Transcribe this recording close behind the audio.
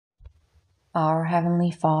Our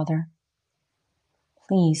Heavenly Father,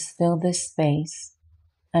 please fill this space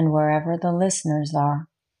and wherever the listeners are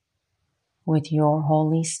with your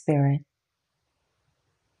Holy Spirit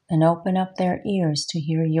and open up their ears to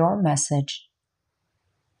hear your message,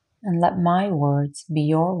 and let my words be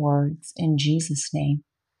your words in Jesus' name.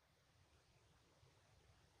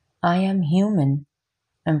 I am human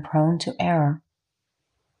and prone to error.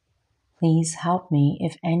 Please help me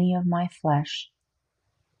if any of my flesh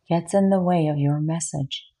gets in the way of your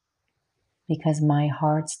message, because my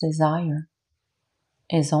heart's desire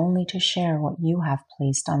is only to share what you have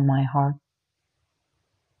placed on my heart.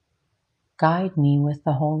 Guide me with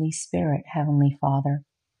the Holy Spirit, Heavenly Father.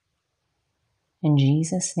 In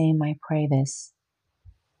Jesus' name I pray this.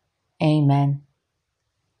 Amen.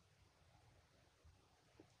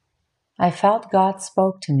 I felt God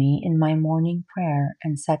spoke to me in my morning prayer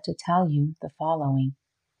and said to tell you the following.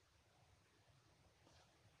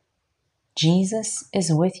 Jesus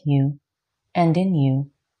is with you and in you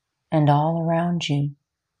and all around you.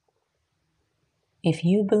 If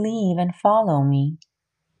you believe and follow me,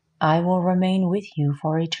 I will remain with you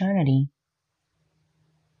for eternity.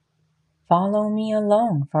 Follow me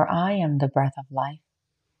alone, for I am the breath of life.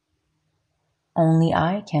 Only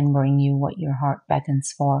I can bring you what your heart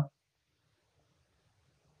beckons for.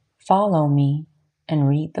 Follow me and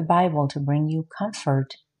read the Bible to bring you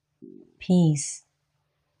comfort, peace,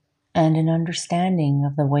 and an understanding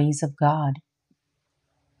of the ways of God.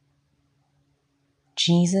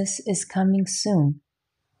 Jesus is coming soon.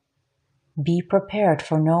 Be prepared,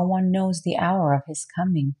 for no one knows the hour of his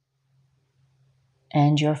coming.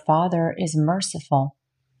 And your Father is merciful,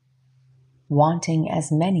 wanting as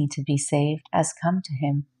many to be saved as come to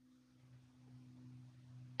him.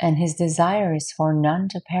 And his desire is for none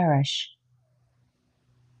to perish.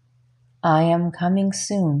 I am coming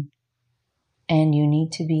soon, and you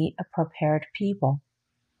need to be a prepared people.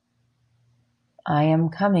 I am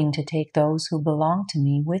coming to take those who belong to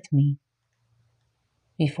me with me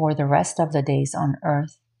before the rest of the days on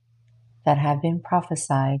earth that have been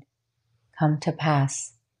prophesied come to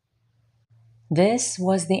pass. This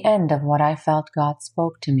was the end of what I felt God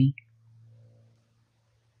spoke to me.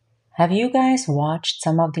 Have you guys watched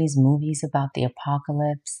some of these movies about the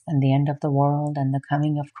apocalypse and the end of the world and the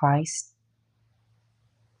coming of Christ?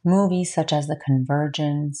 Movies such as The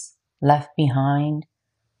Convergence, Left Behind,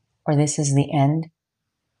 or This Is the End.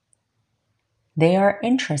 They are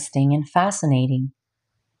interesting and fascinating.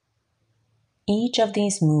 Each of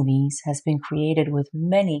these movies has been created with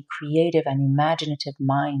many creative and imaginative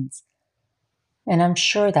minds, and I'm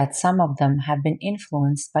sure that some of them have been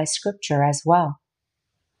influenced by Scripture as well.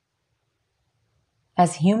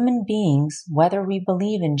 As human beings, whether we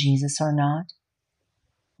believe in Jesus or not,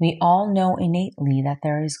 we all know innately that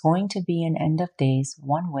there is going to be an end of days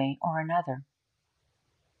one way or another.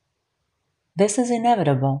 This is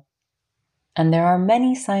inevitable, and there are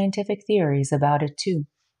many scientific theories about it too.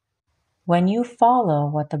 When you follow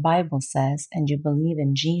what the Bible says and you believe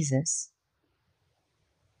in Jesus,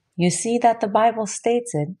 you see that the Bible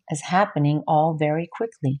states it as happening all very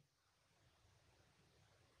quickly.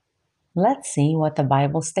 Let's see what the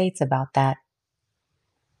Bible states about that.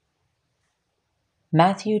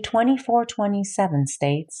 Matthew 24:27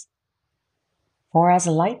 states, "For as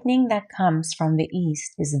lightning that comes from the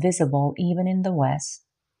east is visible even in the west,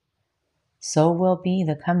 so will be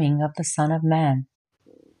the coming of the Son of Man."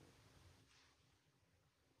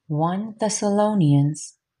 1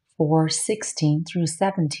 Thessalonians 4:16 through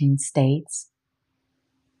 17 states,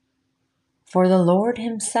 "For the Lord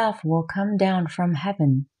himself will come down from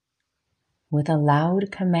heaven with a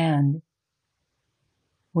loud command,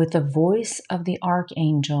 with the voice of the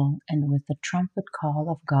archangel, and with the trumpet call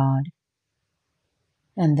of God.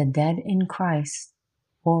 And the dead in Christ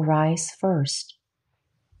will rise first.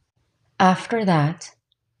 After that,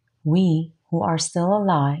 we who are still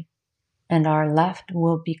alive and are left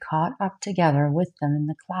will be caught up together with them in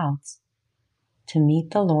the clouds to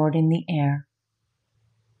meet the Lord in the air.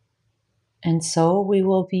 And so we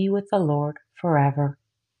will be with the Lord forever."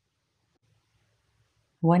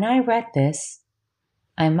 When I read this,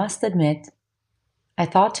 I must admit, I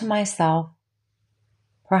thought to myself,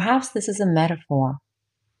 perhaps this is a metaphor,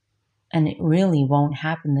 and it really won't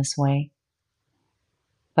happen this way,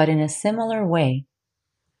 but in a similar way.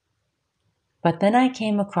 But then I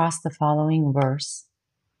came across the following verse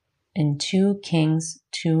in 2 Kings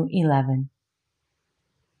 2:11.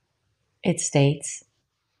 It states,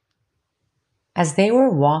 "As they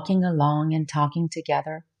were walking along and talking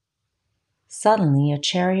together, suddenly a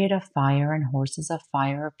chariot of fire and horses of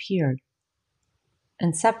fire appeared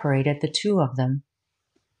and separated the two of them.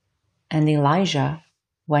 And Elijah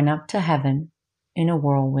went up to heaven in a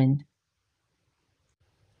whirlwind.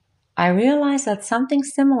 I realize that something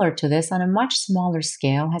similar to this on a much smaller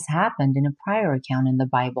scale has happened in a prior account in the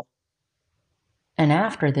Bible. And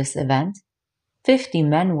after this event, 50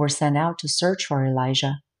 men were sent out to search for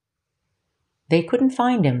Elijah. They couldn't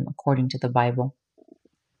find him, according to the Bible.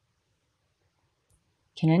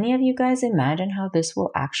 Can any of you guys imagine how this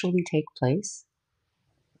will actually take place?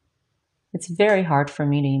 It's very hard for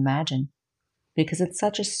me to imagine, because it's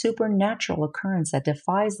such a supernatural occurrence that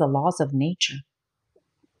defies the laws of nature.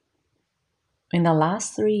 In the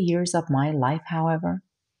last 3 years of my life, however,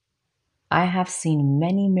 I have seen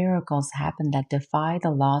many miracles happen that defy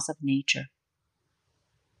the laws of nature.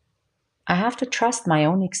 I have to trust my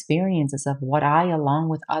own experiences of what I, along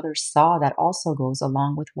with others, saw that also goes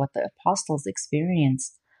along with what the apostles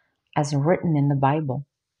experienced as written in the Bible.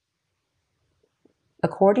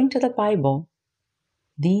 According to the Bible,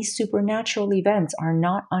 these supernatural events are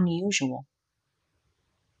not unusual.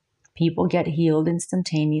 People get healed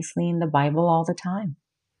instantaneously in the Bible all the time.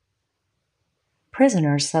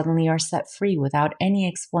 Prisoners suddenly are set free without any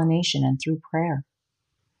explanation and through prayer.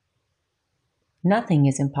 Nothing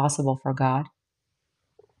is impossible for God.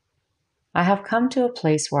 I have come to a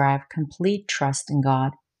place where I have complete trust in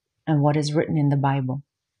God and what is written in the Bible.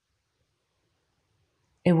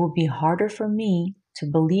 It will be harder for me to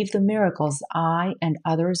believe the miracles I and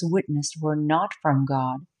others witnessed were not from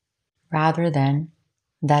God, rather than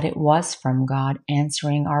that it was from God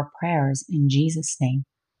answering our prayers in Jesus' name.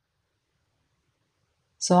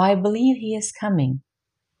 So I believe He is coming,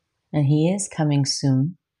 and He is coming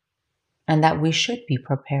soon, and that we should be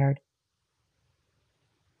prepared.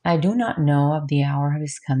 I do not know of the hour of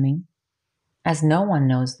His coming, as no one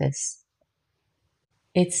knows this.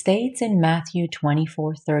 It states in Matthew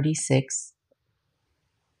 24:36,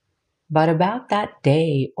 "But about that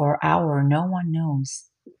day or hour no one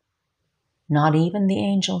knows, not even the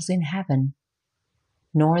angels in heaven,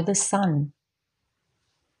 nor the Son,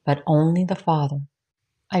 but only the Father."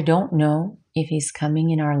 I don't know if He's coming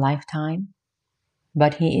in our lifetime,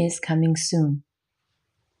 but He is coming soon.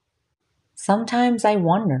 Sometimes I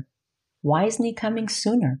wonder, why isn't He coming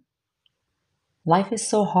sooner? Life is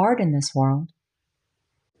so hard in this world.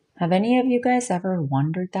 Have any of you guys ever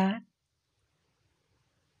wondered that?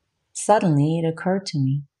 Suddenly it occurred to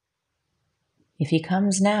me, if He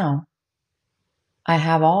comes now, I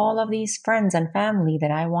have all of these friends and family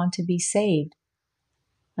that I want to be saved,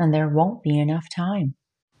 and there won't be enough time.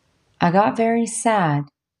 I got very sad,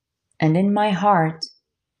 and in my heart,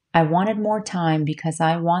 I wanted more time because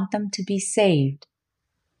I want them to be saved.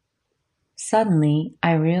 Suddenly,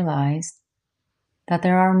 I realized that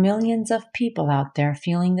there are millions of people out there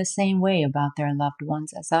feeling the same way about their loved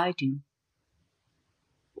ones as I do.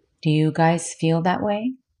 Do you guys feel that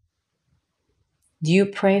way? Do you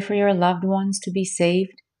pray for your loved ones to be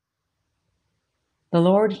saved? The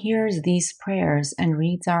Lord hears these prayers and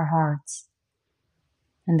reads our hearts.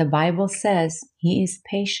 And the Bible says He is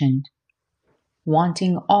patient,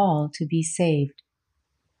 wanting all to be saved.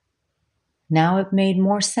 Now it made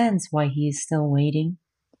more sense why He is still waiting.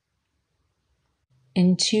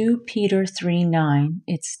 In 2 Peter 3:9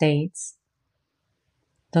 it states,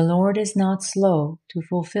 "The Lord is not slow to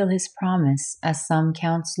fulfill His promise, as some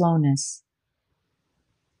count slowness,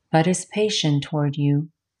 but is patient toward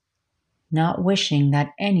you, not wishing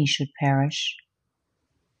that any should perish,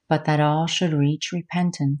 but that all should reach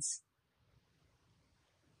repentance."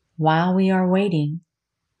 While we are waiting,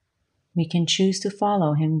 we can choose to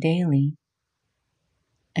follow Him daily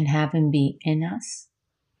and have Him be in us,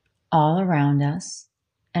 all around us,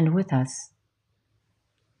 and with us.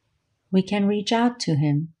 We can reach out to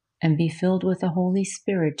Him and be filled with the Holy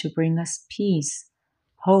Spirit to bring us peace,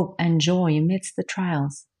 hope, and joy amidst the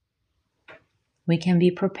trials. We can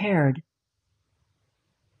be prepared.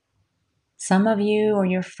 Some of you or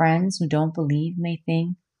your friends who don't believe may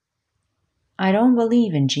think, "I don't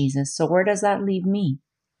believe in Jesus, so where does that leave me?"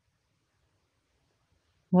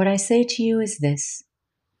 What I say to you is this: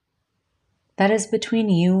 that is between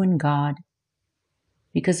you and God,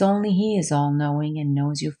 because only He is all-knowing and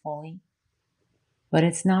knows you fully. But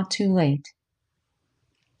it's not too late.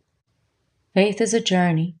 Faith is a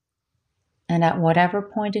journey, and at whatever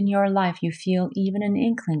point in your life you feel even an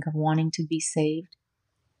inkling of wanting to be saved,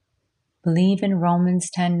 believe in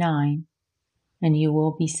Romans 10:9, and you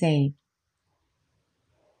will be saved.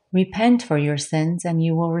 Repent for your sins, and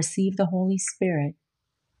you will receive the Holy Spirit.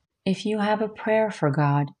 If you have a prayer for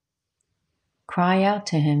God, cry out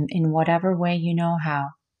to Him in whatever way you know how.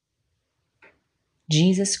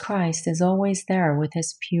 Jesus Christ is always there with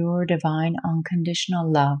His pure, divine, unconditional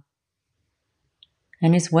love,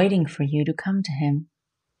 and is waiting for you to come to Him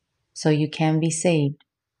so you can be saved.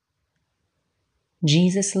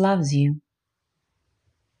 Jesus loves you.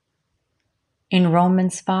 In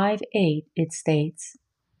Romans 5:8 it states,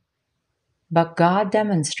 "But God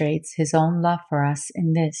demonstrates His own love for us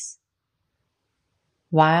in this: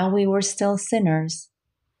 while we were still sinners,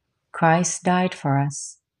 Christ died for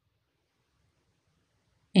us."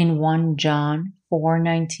 In 1 John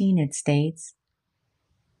 4:19 it states,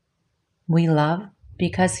 "We love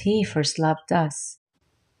because He first loved us."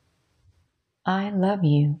 I love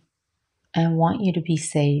you and want you to be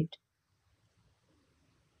saved.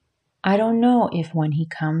 I don't know if when He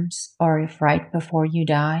comes or if right before you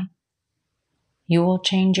die, you will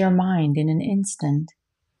change your mind in an instant.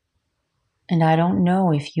 And I don't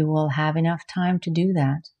know if you will have enough time to do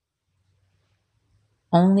that.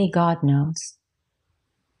 Only God knows.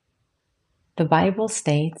 The Bible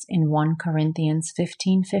states in 1 Corinthians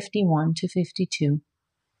 15:51-52,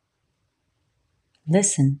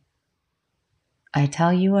 "Listen, I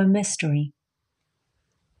tell you a mystery.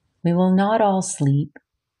 We will not all sleep,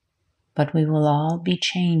 but we will all be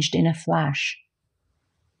changed in a flash,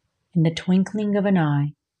 in the twinkling of an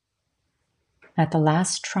eye, at the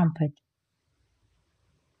last trumpet.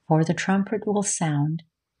 For the trumpet will sound,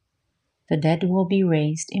 the dead will be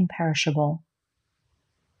raised imperishable,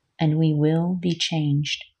 and we will be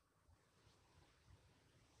changed."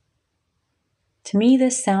 To me,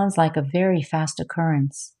 this sounds like a very fast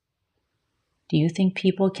occurrence. Do you think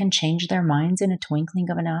people can change their minds in a twinkling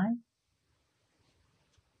of an eye?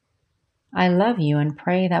 I love you and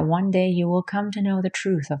pray that one day you will come to know the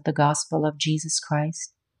truth of the gospel of Jesus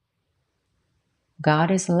Christ. God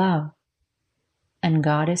is love, and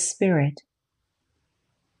God is spirit.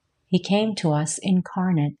 He came to us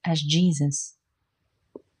incarnate as Jesus,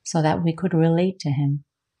 so that we could relate to Him.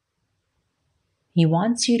 He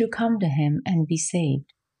wants you to come to Him and be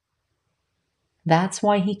saved. That's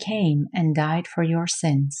why He came and died for your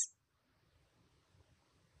sins.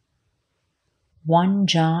 1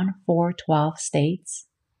 John 4:12 states,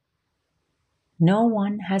 "No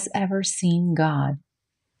one has ever seen God.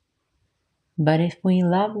 But if we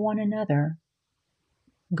love one another,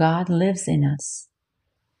 God lives in us,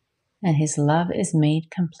 and His love is made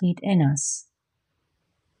complete in us."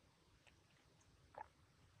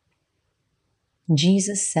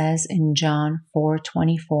 Jesus says in John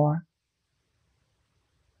 4:24,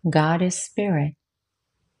 "God is spirit,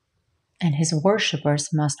 and His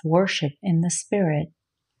worshippers must worship in the Spirit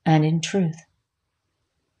and in truth."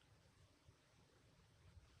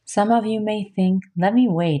 Some of you may think, "Let me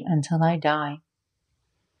wait until I die.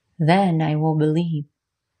 Then I will believe."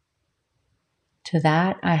 To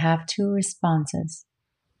that I have two responses.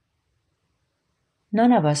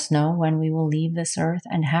 None of us know when we will leave this earth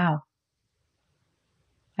and how.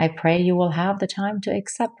 I pray you will have the time to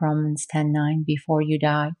accept Romans 10:9 before you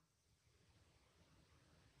die.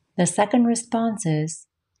 The second response is,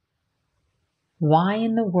 why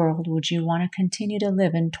in the world would you want to continue to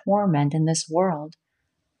live in torment in this world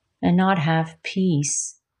and not have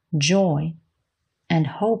peace, joy, and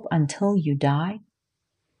hope until you die?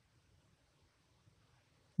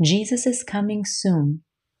 Jesus is coming soon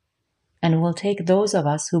and will take those of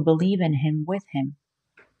us who believe in Him with Him.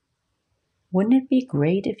 Wouldn't it be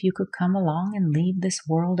great if you could come along and leave this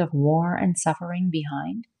world of war and suffering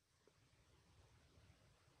behind?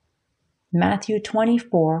 Matthew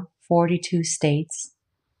 24:42 states,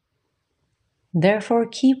 "Therefore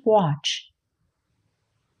keep watch,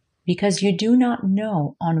 because you do not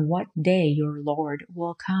know on what day your Lord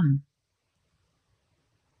will come."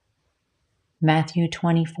 Matthew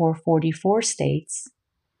 24:44 states,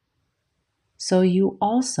 "So you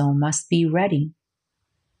also must be ready,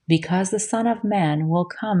 because the Son of Man will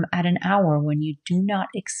come at an hour when you do not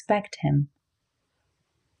expect Him."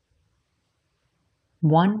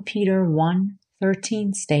 1 Peter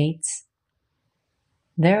 1:13 states,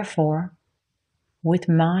 "Therefore, with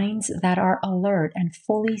minds that are alert and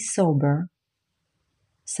fully sober,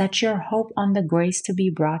 set your hope on the grace to be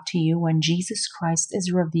brought to you when Jesus Christ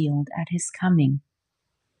is revealed at His coming."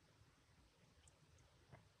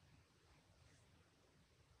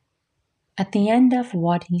 At the end of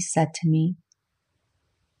what He said to me,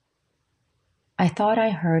 I thought I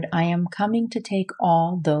heard, "I am coming to take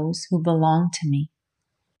all those who belong to me."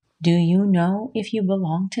 Do you know if you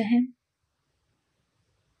belong to Him?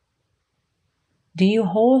 Do you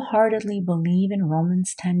wholeheartedly believe in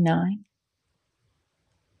Romans 10:9?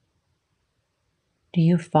 Do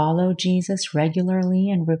you follow Jesus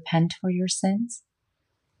regularly and repent for your sins?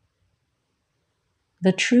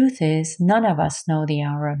 The truth is, none of us know the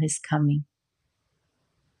hour of His coming.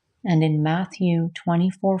 And in Matthew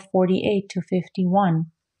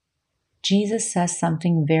 24:48-51, Jesus says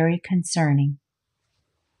something very concerning.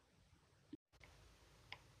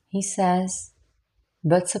 He says,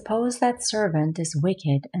 "But suppose that servant is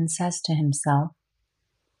wicked and says to himself,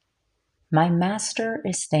 'My master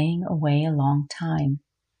is staying away a long time.'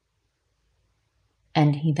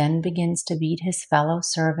 And he then begins to beat his fellow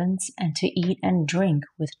servants and to eat and drink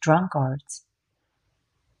with drunkards.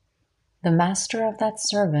 The master of that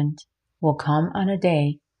servant will come on a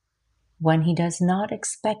day when he does not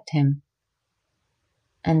expect him,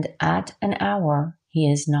 and at an hour he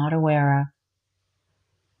is not aware of.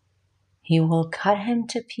 He will cut him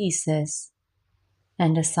to pieces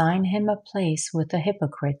and assign him a place with the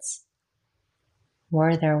hypocrites,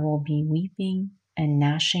 where there will be weeping and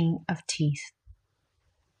gnashing of teeth."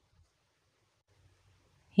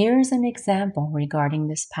 Here's an example regarding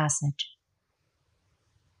this passage.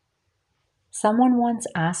 Someone once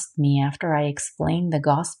asked me after I explained the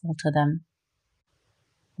gospel to them,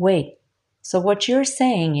 "Wait, so what you're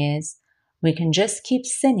saying is we can just keep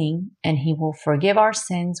sinning and He will forgive our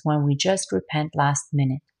sins when we just repent last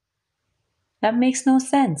minute? That makes no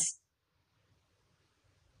sense."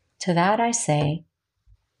 To that I say,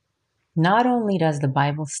 not only does the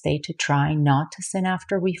Bible state to try not to sin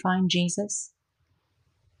after we find Jesus,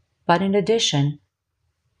 but in addition,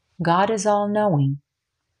 God is all-knowing,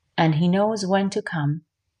 and He knows when to come,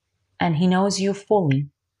 and He knows you fully.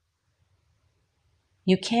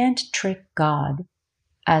 You can't trick God,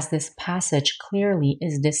 as this passage clearly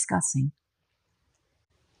is discussing.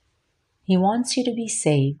 He wants you to be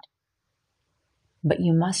saved, but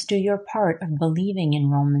you must do your part of believing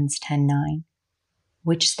in Romans 10:9,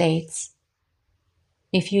 which states,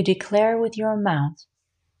 "If you declare with your mouth,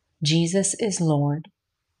 'Jesus is Lord,'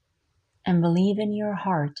 and believe in your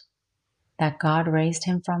heart that God raised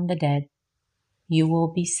Him from the dead, you will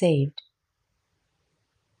be saved."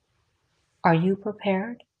 Are you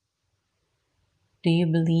prepared? Do you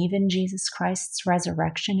believe in Jesus Christ's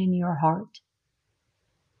resurrection in your heart?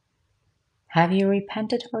 Have you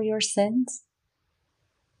repented for your sins?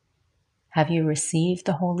 Have you received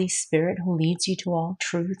the Holy Spirit who leads you to all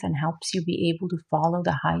truth and helps you be able to follow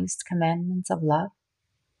the highest commandments of love?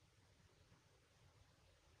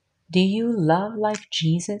 Do you love like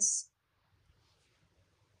Jesus?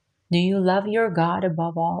 Do you love your God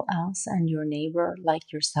above all else and your neighbor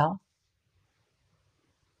like yourself?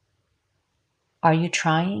 Are you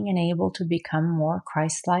trying and able to become more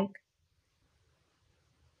Christ-like?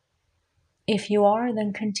 If you are,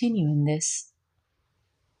 then continue in this,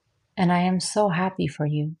 and I am so happy for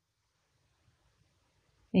you.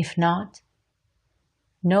 If not,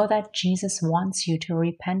 know that Jesus wants you to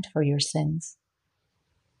repent for your sins.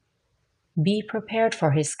 Be prepared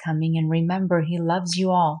for His coming and remember He loves you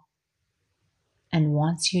all and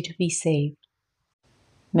wants you to be saved.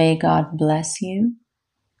 May God bless you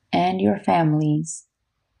and your families,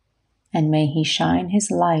 and may He shine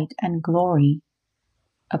His light and glory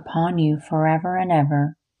upon you forever and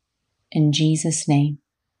ever. In Jesus' name.